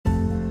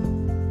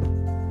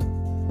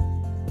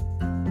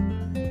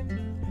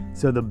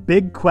So the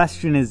big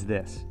question is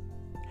this: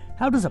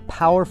 how does a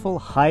powerful,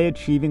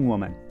 high-achieving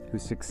woman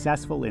who's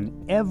successful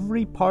in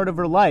every part of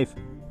her life,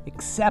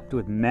 except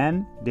with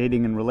men,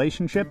 dating, and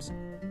relationships,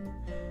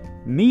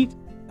 meet,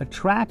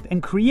 attract,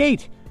 and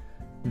create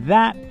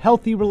that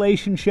healthy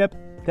relationship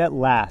that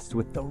lasts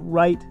with the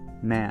right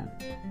man?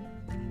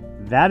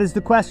 That is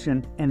the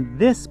question, and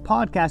this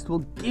podcast will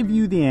give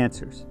you the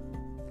answers.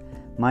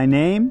 My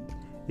name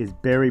is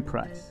Barry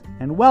Price,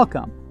 and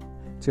welcome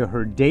to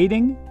Her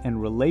Dating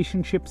and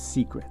Relationship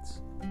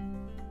Secrets.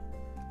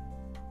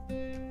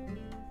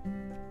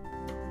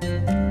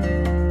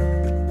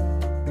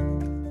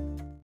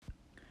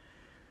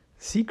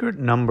 Secret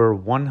number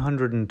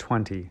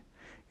 120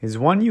 is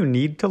one you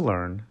need to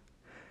learn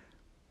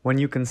when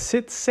you can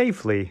sit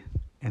safely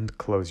and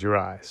close your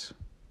eyes.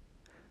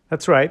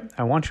 That's right,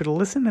 I want you to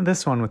listen to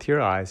this one with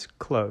your eyes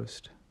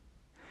closed.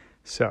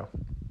 So,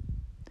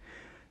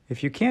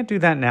 if you can't do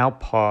that now,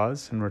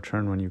 pause and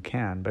return when you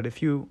can. But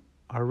if you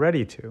are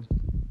ready to,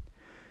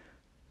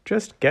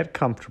 just get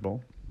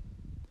comfortable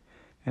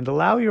and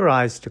allow your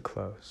eyes to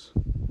close.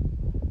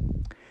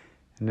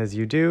 And as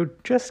you do,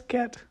 just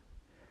get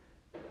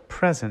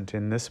present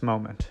in this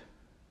moment.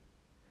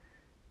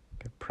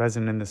 Get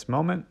present in this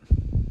moment,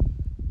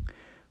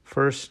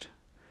 first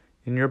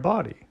in your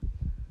body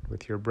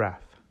with your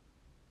breath.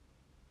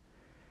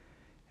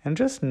 And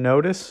just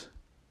notice,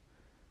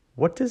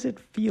 what does it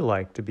feel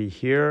like to be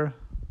here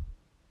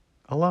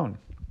alone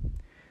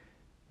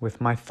with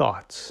my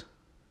thoughts?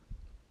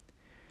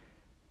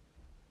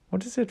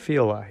 What does it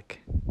feel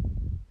like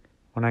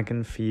when I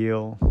can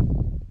feel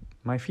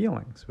my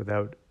feelings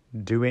without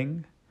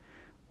doing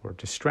or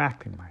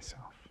distracting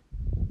myself?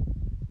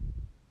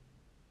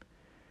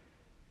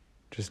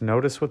 Just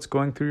notice what's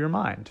going through your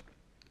mind.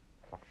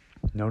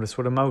 Notice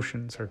what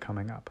emotions are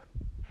coming up.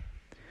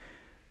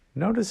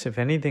 Notice if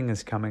anything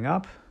is coming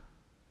up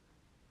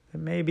that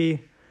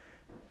maybe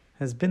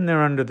has been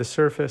there under the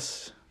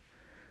surface,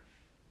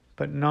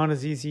 but not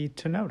as easy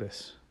to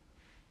notice.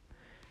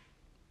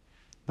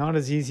 Not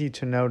as easy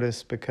to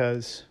notice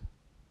because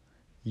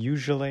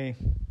usually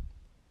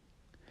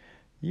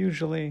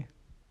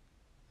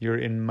you're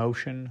in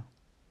motion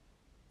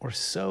or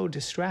so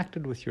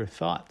distracted with your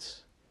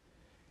thoughts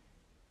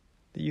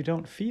that you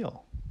don't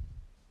feel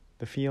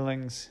the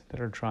feelings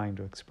that are trying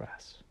to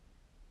express.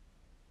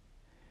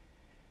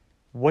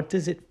 What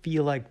does it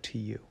feel like to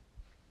you?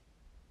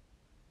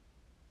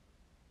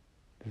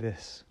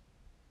 This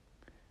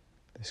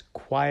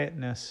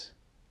quietness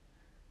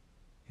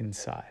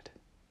inside.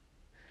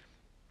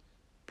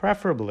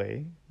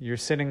 Preferably, you're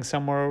sitting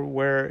somewhere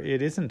where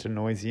it isn't a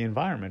noisy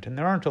environment and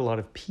there aren't a lot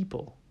of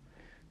people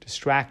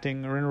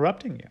distracting or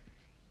interrupting you.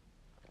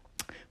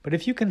 But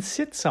if you can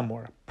sit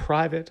somewhere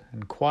private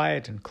and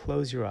quiet and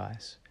close your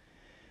eyes,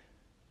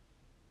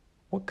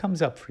 what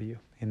comes up for you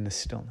in the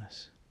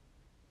stillness?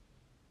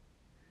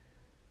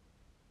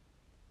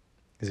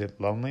 Is it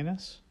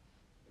loneliness?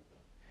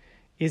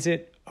 Is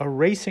it a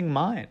racing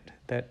mind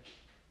that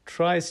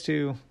tries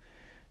to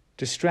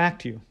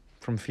distract you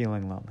from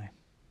feeling lonely?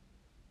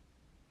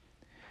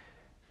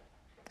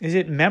 Is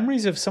it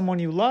memories of someone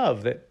you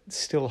love that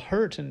still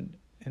hurt and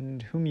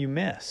whom you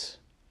miss?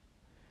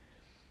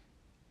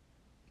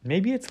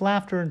 Maybe it's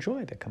laughter and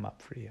joy that come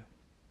up for you.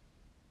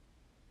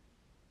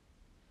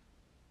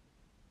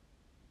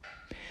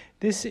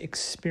 This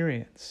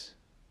experience,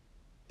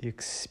 the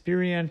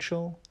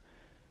experiential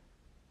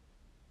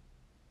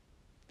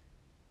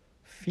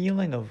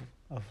feeling of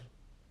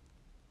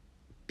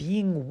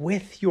being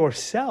with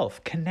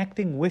yourself,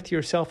 connecting with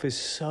yourself, is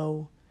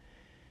so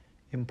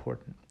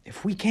important.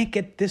 If we can't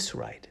get this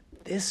right,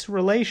 this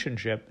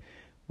relationship,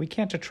 we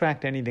can't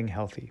attract anything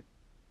healthy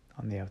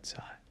on the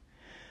outside.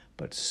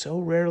 But so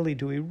rarely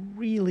do we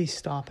really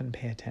stop and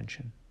pay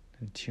attention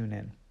and tune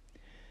in.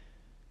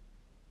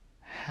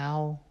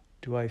 How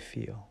do I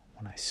feel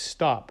when I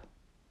stop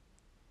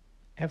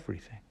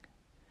everything?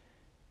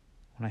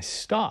 When I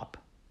stop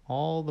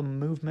all the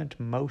movement,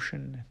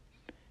 motion,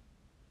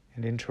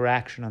 and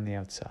interaction on the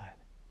outside.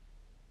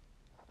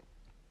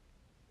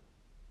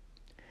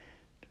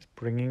 Just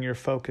bringing your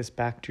focus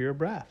back to your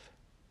breath.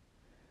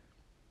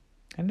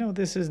 And no,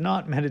 this is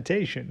not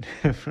meditation.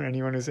 For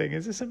anyone who's saying,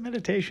 is this a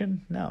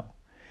meditation? No.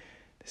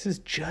 This is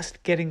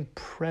just getting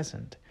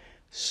present,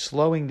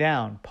 slowing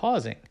down,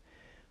 pausing,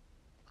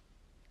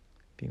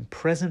 being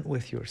present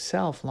with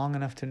yourself long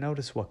enough to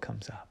notice what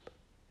comes up.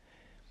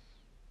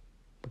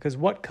 Because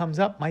what comes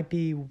up might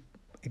be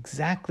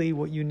exactly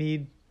what you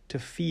need to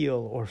feel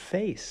or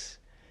face.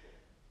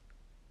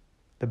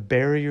 The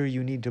barrier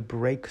you need to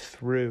break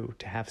through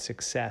to have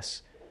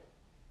success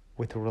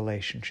with a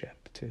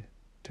relationship, to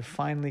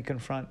finally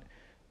confront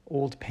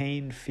old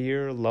pain,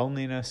 fear,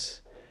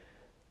 loneliness,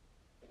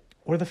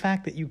 or the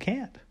fact that you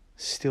can't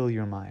still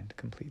your mind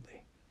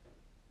completely.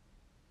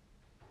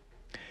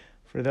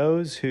 For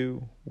those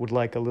who would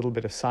like a little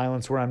bit of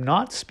silence where I'm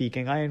not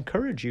speaking, I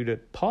encourage you to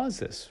pause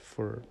this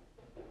for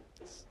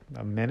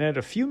a minute,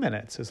 a few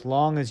minutes, as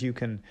long as you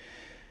can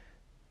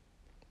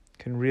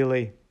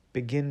really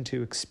begin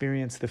to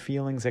experience the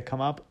feelings that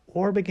come up,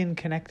 or begin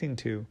connecting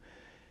to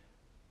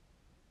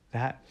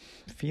that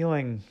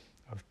feeling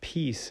of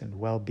peace and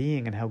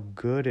well-being and how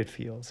good it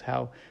feels,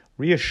 how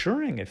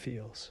reassuring it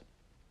feels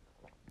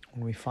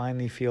when we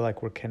finally feel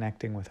like we're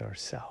connecting with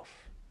ourselves.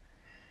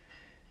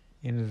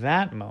 In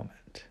that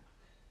moment,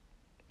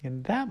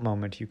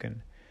 you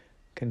can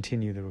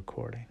continue the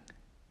recording.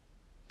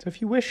 So if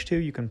you wish to,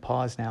 you can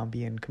pause now and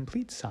be in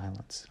complete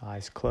silence,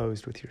 eyes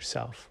closed with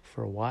yourself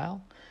for a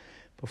while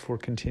before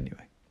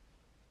continuing.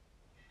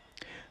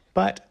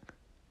 But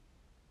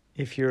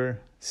if you're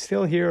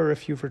still here or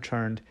if you've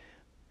returned,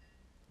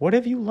 what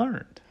have you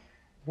learned?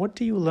 What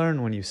do you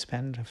learn when you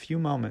spend a few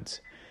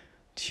moments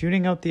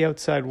tuning out the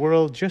outside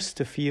world just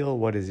to feel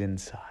what is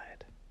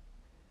inside?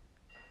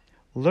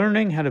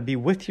 Learning how to be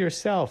with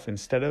yourself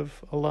instead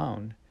of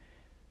alone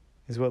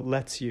is what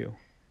lets you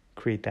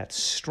create that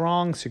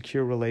strong,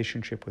 secure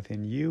relationship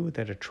within you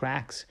that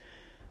attracts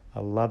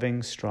a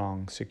loving,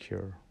 strong,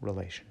 secure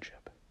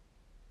relationship.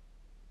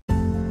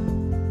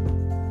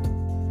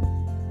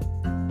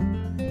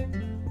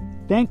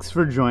 Thanks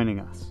for joining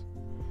us.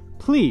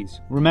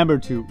 Please remember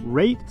to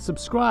rate,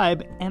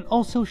 subscribe, and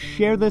also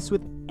share this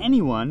with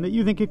anyone that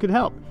you think it could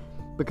help,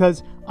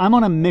 because I'm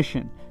on a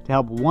mission to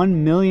help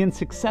 1 million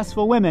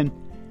successful women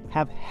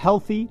have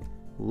healthy,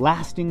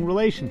 lasting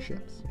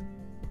relationships.